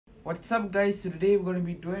What's up guys, today we're going to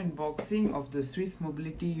be doing unboxing of the Swiss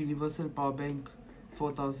Mobility Universal Power Bank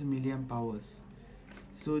 4000 milliamp hours.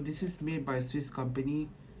 So this is made by a Swiss company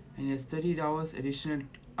and it has 30 hours additional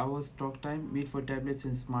hours talk time, made for tablets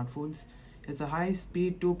and smartphones. It's a high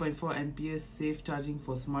speed 2.4 amperes safe charging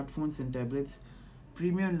for smartphones and tablets,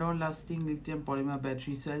 premium long lasting lithium polymer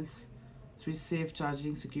battery cells, Swiss safe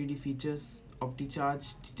charging security features,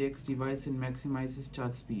 OptiCharge detects device and maximizes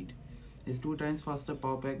charge speed. It's 2 times faster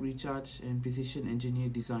power pack recharge and precision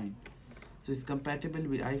engineered design. So it's compatible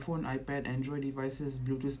with iPhone, iPad, Android devices,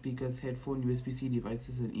 Bluetooth speakers, headphone, USB-C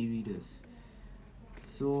devices and e-readers.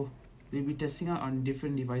 So we'll be testing out on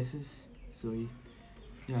different devices. So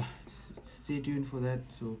yeah, stay tuned for that.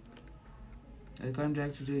 So I'll come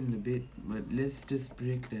back to it in a bit, but let's just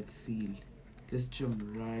break that seal. Let's jump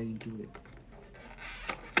right into it.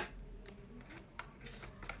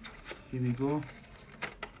 Here we go.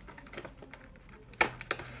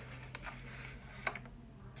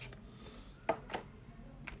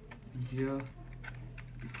 Here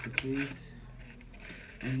is the case,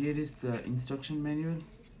 and here is the instruction manual.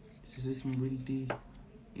 This is Swiss Mobility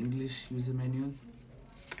English user manual.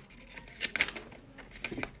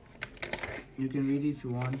 You can read it if you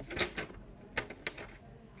want.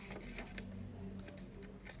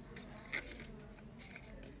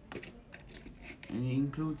 And it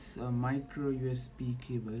includes a micro USB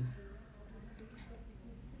cable.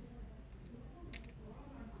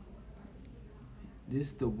 This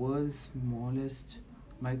is the world's smallest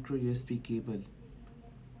micro USB cable,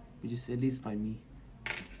 which is at least by me.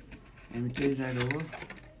 And we turn it right over.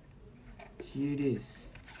 Here it is.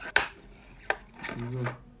 Here we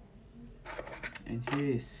go. And here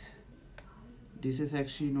it is. This is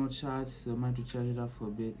actually no charge, so I might have to charge it up for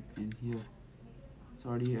a bit. And here, it's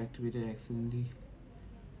already activated accidentally.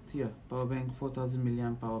 So here, power bank, 4000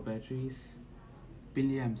 milliamp power batteries,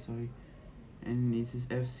 milliamp, sorry. And this is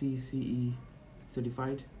FCCE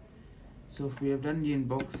certified. So we have done the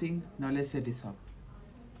unboxing. Now let's set this up.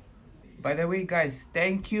 By the way guys,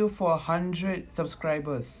 thank you for 100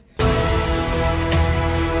 subscribers.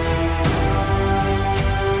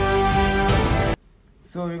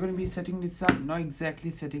 So we're going to be setting this up, not exactly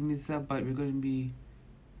setting this up, but we're going to be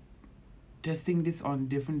testing this on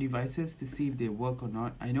different devices to see if they work or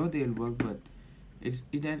not. I know they'll work, but it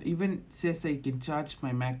even says that you can charge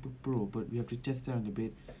my MacBook Pro, but we have to test it on a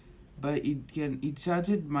bit. But it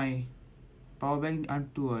charged my power bank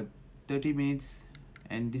up to 30 minutes,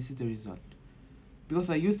 and this is the result. Because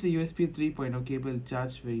I used the USB 3.0 cable, it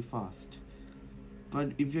charged very fast.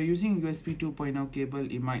 But if you're using USB 2.0 cable,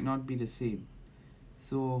 it might not be the same.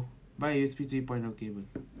 So buy a USB 3.0 cable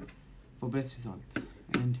for best results.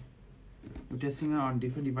 And we're testing it on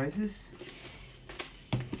different devices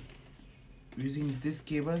using this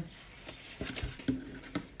cable.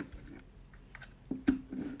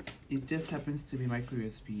 It just happens to be micro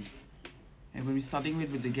USB. And we'll be starting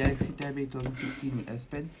with the Galaxy Tab A 2016 with S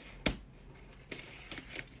Pen.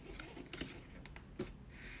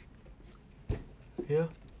 Here.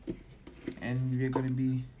 And we're going to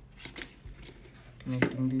be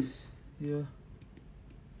connecting this here.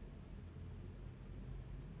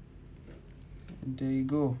 And there you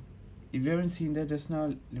go. If you haven't seen that just now,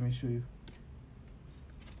 let me show you.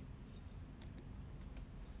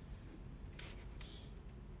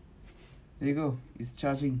 There you go, it's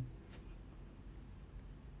charging.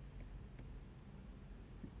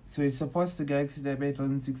 So it supports the Galaxy Tab A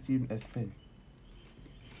 2016 S Pen.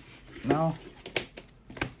 Now,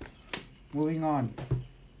 moving on,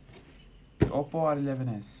 the Oppo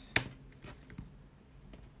R11s.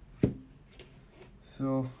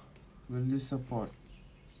 So, will this support?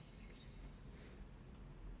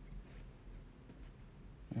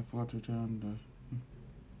 I forgot to turn on the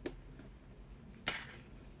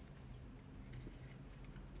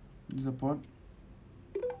support,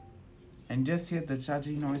 and just hear the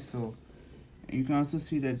charging noise. So you can also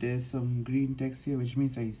see that there's some green text here, which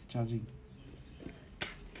means that it's charging.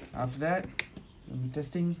 After that, I'm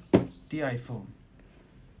testing the iPhone.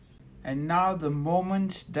 And now the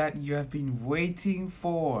moment that you have been waiting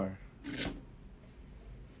for.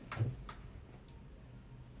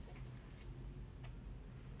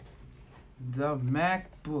 The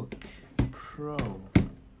MacBook Pro.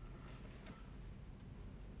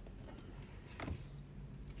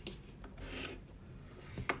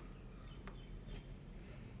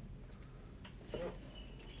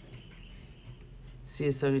 See,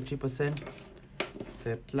 it's 73%.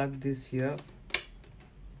 So I plug this here.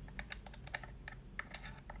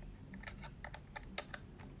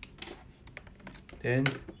 Then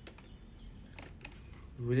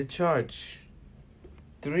will it charge?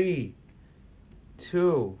 3,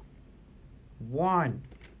 2, 1.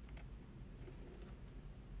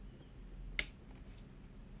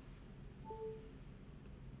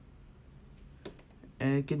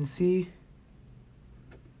 And you can see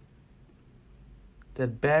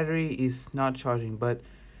that battery is not charging, but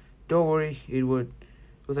don't worry, it would,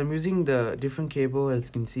 because I'm using the different cable. As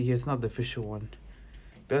you can see here, it's not the official one,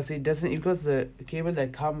 because it doesn't, because the cable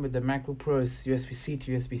that come with the MacBook Pro is USB-C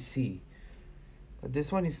to USB-C, but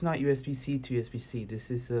this one is not USB-C to USB-C. This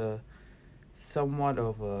is a somewhat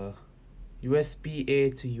of a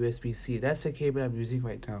USB-A to USB-C. That's the cable I'm using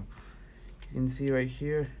right now. You can see right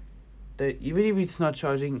here that even if it's not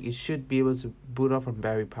charging, it should be able to boot off from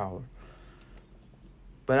battery power.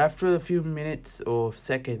 But after a few minutes or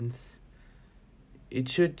seconds, it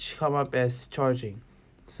should come up as charging.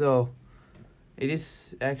 So it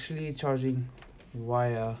is actually charging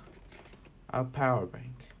via a power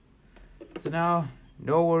bank. So now,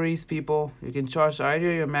 no worries people, you can charge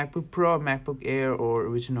either your MacBook Pro, MacBook Air, or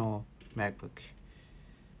original MacBook.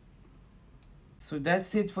 So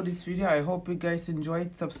that's it for this video. I hope you guys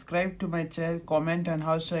enjoyed. Subscribe to my channel, comment on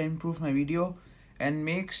how should I improve my video, and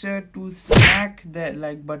make sure to smack that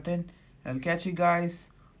like button. I'll catch you guys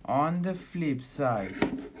on the flip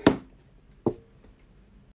side.